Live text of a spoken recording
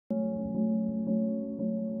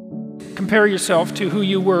Compare yourself to who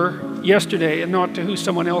you were yesterday and not to who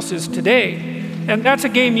someone else is today. And that's a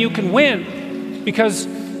game you can win, because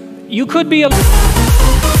you could be a...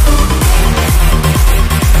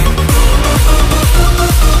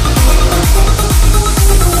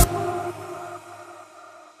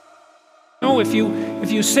 No, if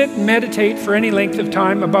you sit and meditate for any length of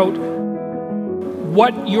time about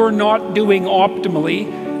what you're not doing optimally,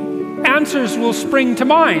 answers will spring to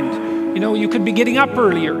mind. You know, you could be getting up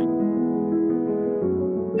earlier.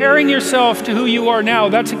 Comparing yourself to who you are now,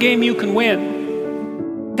 that's a game you can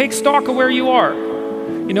win. Take stock of where you are.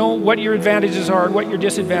 You know, what your advantages are and what your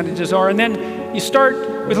disadvantages are. And then you start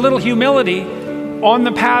with a little humility on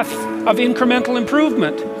the path of incremental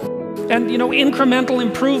improvement. And, you know, incremental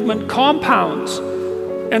improvement compounds.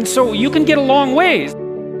 And so you can get a long ways.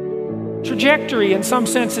 Trajectory, in some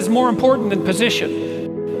sense, is more important than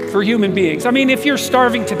position for human beings. I mean, if you're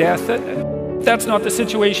starving to death, that's not the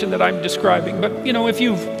situation that I'm describing. But, you know, if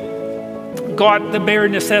you've got the bare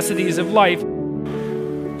necessities of life,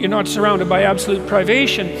 you're not surrounded by absolute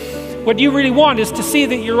privation. What you really want is to see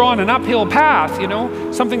that you're on an uphill path, you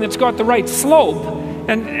know, something that's got the right slope.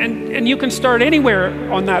 And you can start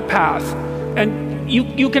anywhere on that path. And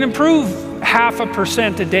you can improve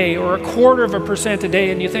 0.5% a day or 1/4% a day,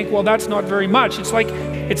 and you think, well, that's not very much. It's like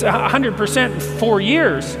it's 100% in 4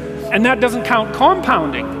 years. And that doesn't count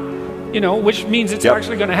compounding, you know, which means it's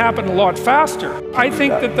actually going to happen a lot faster. I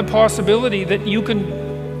think that the possibility that you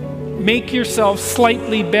can make yourself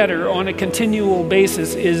slightly better on a continual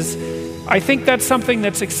basis is, I think that's something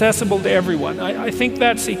that's accessible to everyone. I think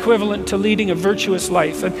that's equivalent to leading a virtuous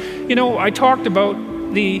life. And, you know, I talked about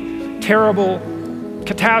the terrible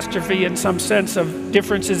catastrophe in some sense of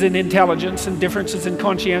differences in intelligence and differences in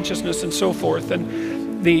conscientiousness and so forth,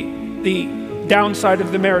 and the downside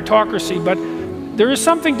of the meritocracy. But there is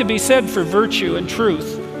something to be said for virtue and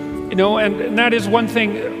truth, you know, and that is one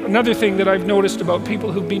thing. Another thing that I've noticed about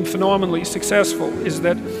people who've been phenomenally successful is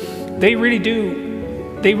that they really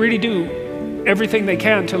do everything they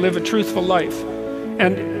can to live a truthful life.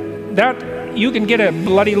 And that, you can get a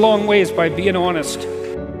bloody long ways by being honest.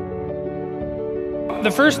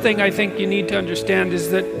 The first thing I think you need to understand is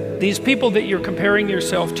that these people that you're comparing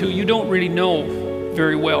yourself to, you don't really know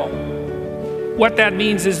very well. What that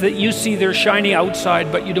means is that you see their shiny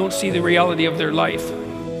outside, but you don't see the reality of their life.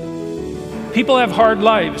 People have hard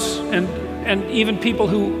lives, and even people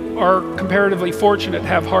who are comparatively fortunate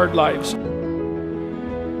have hard lives.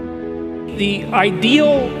 The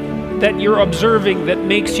ideal that you're observing that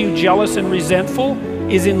makes you jealous and resentful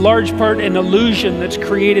is in large part an illusion that's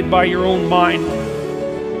created by your own mind.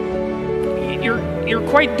 You're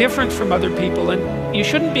quite different from other people, and you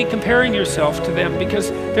shouldn't be comparing yourself to them because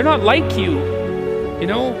they're not like you. You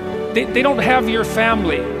know, they don't have your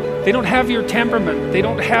family. They don't have your temperament. They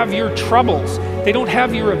don't have your troubles. They don't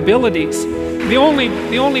have your abilities. The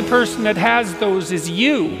only person that has those is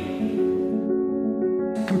you.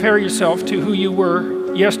 Compare yourself to who you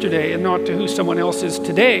were yesterday and not to who someone else is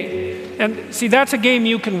today. And see, that's a game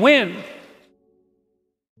you can win.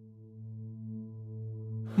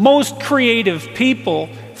 Most creative people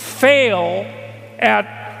fail at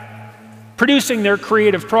producing their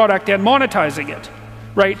creative product and monetizing it,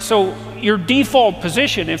 right? So your default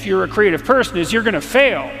position, if you're a creative person, is you're going to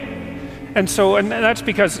fail. And that's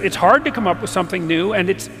because it's hard to come up with something new, and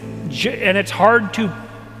it's hard to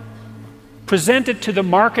present it to the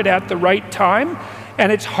market at the right time,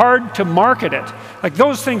 and it's hard to market it. Like,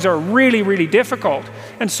 those things are really, really difficult.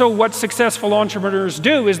 And so what successful entrepreneurs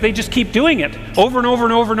do is they just keep doing it over and over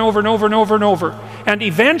and over and over and over and over and over. And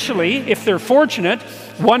eventually, if they're fortunate,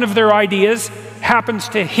 one of their ideas happens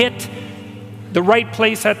to hit the right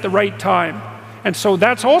place at the right time. And so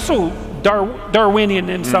that's also Darwinian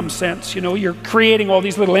in some sense. You know, you're creating all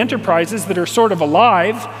these little enterprises that are sort of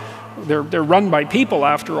alive. They're run by people,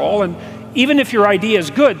 after all. And even if your idea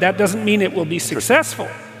is good, that doesn't mean it will be successful.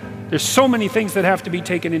 There's so many things that have to be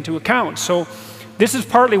taken into account. So this is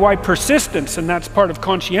partly why persistence, and that's part of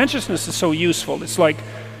conscientiousness, is so useful. It's like,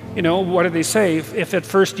 you know, what do they say? If at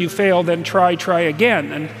first you fail, then try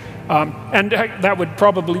again. And that would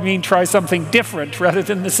probably mean try something different rather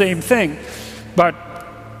than the same thing. But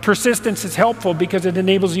persistence is helpful because it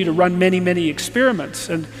enables you to run many, many experiments.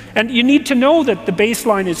 And you need to know that the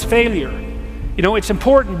baseline is failure. You know, it's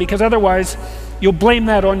important because otherwise you'll blame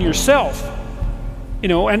that on yourself. You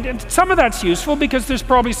know, and some of that's useful because there's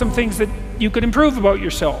probably some things that you could improve about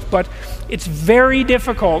yourself. But it's very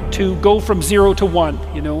difficult to go from 0 to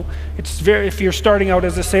 1. You know, if you're starting out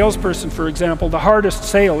as a salesperson, for example, the hardest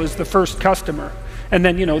sale is the first customer, and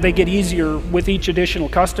then, you know, they get easier with each additional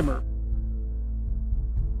customer.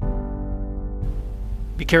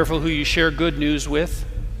 Be careful who you share good news with,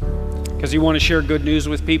 because you want to share good news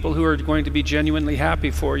with people who are going to be genuinely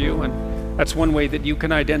happy for you, and that's one way that you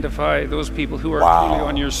can identify those people who are truly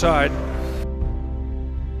on your side.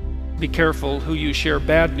 Be careful who you share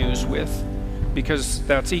bad news with, because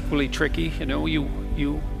that's equally tricky. You know,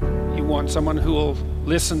 you want someone who will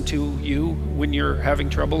listen to you when you're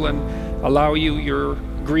having trouble and allow you your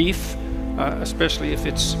grief, especially if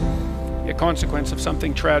it's a consequence of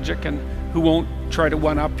something tragic, and who won't try to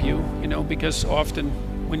one-up you, you know, because often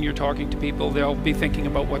when you're talking to people, they'll be thinking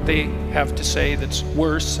about what they have to say that's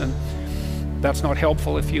worse, and that's not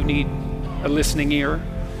helpful if you need a listening ear.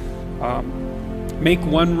 Make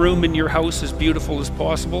one room in your house as beautiful as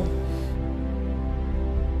possible.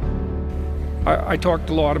 I talked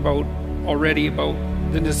a lot already about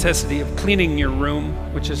the necessity of cleaning your room,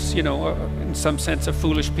 which is, you know, in some sense a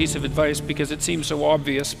foolish piece of advice because it seems so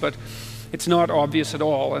obvious, but it's not obvious at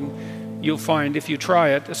all. And you'll find if you try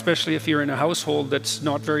it, especially if you're in a household that's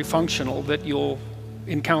not very functional, that you'll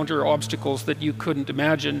encounter obstacles that you couldn't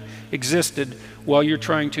imagine existed while you're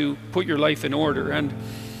trying to put your life in order. And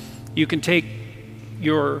you can take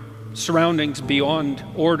your surroundings beyond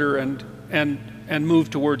order and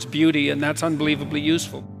move towards beauty, and that's unbelievably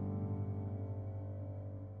useful.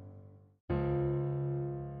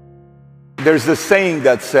 There's this saying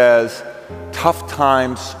that says, tough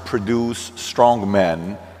times produce strong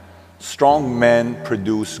men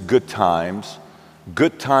produce good times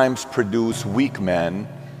produce weak men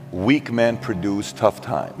produce tough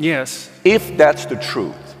times. Yes. If that's the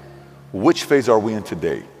truth, which phase are we in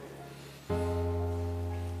today?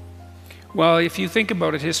 Well, if you think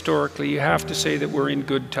about it historically, you have to say that we're in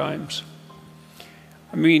good times.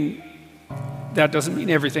 I mean, that doesn't mean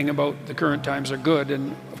everything about the current times are good,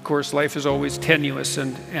 and of course life is always tenuous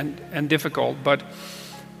and difficult, but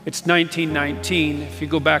it's 1919. If you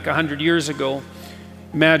go back 100 years ago,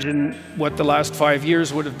 imagine what the last 5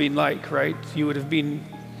 years would have been like, right?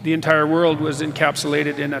 The entire world was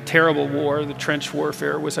encapsulated in a terrible war. The trench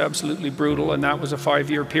warfare was absolutely brutal, and that was a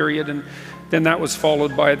 5-year period, and then that was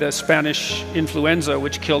followed by the Spanish influenza,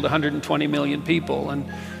 which killed 120 million people.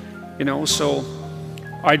 And, you know, so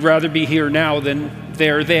I'd rather be here now than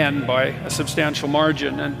there then by a substantial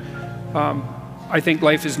margin. And I think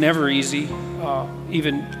life is never easy,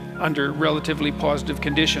 even under relatively positive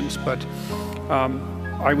conditions. But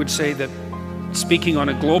I would say that speaking on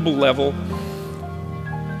a global level,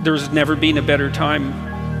 there's never been a better time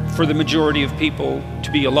for the majority of people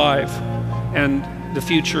to be alive. And the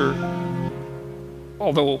future,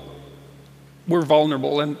 although we're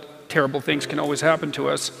vulnerable and terrible things can always happen to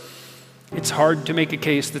us, it's hard to make a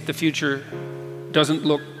case that the future doesn't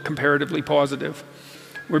look comparatively positive.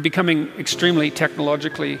 We're becoming extremely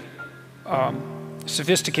technologically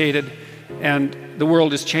sophisticated, and the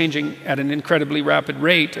world is changing at an incredibly rapid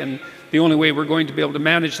rate, and the only way we're going to be able to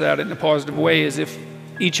manage that in a positive way is if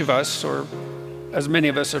each of us, or as many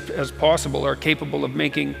of us as possible, are capable of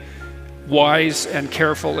making wise and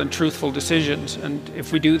careful and truthful decisions. And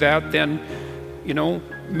if we do that, then, you know,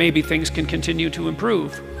 maybe things can continue to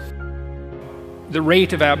improve. The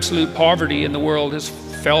rate of absolute poverty in the world has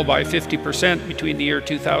fell by 50% between the year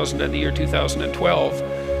 2000 and the year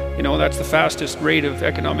 2012. You know, that's the fastest rate of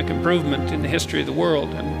economic improvement in the history of the world.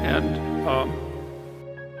 And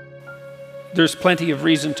there's plenty of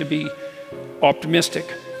reason to be optimistic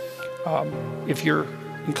if you're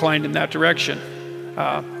inclined in that direction.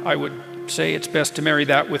 I would say it's best to marry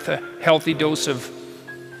that with a healthy dose of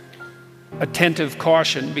attentive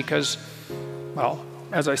caution, because, well,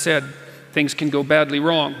 as I said, things can go badly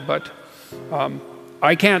wrong. But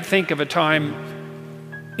I can't think of a time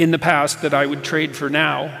in the past that I would trade for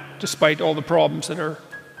now, despite all the problems that are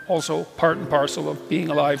also part and parcel of being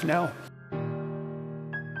alive now.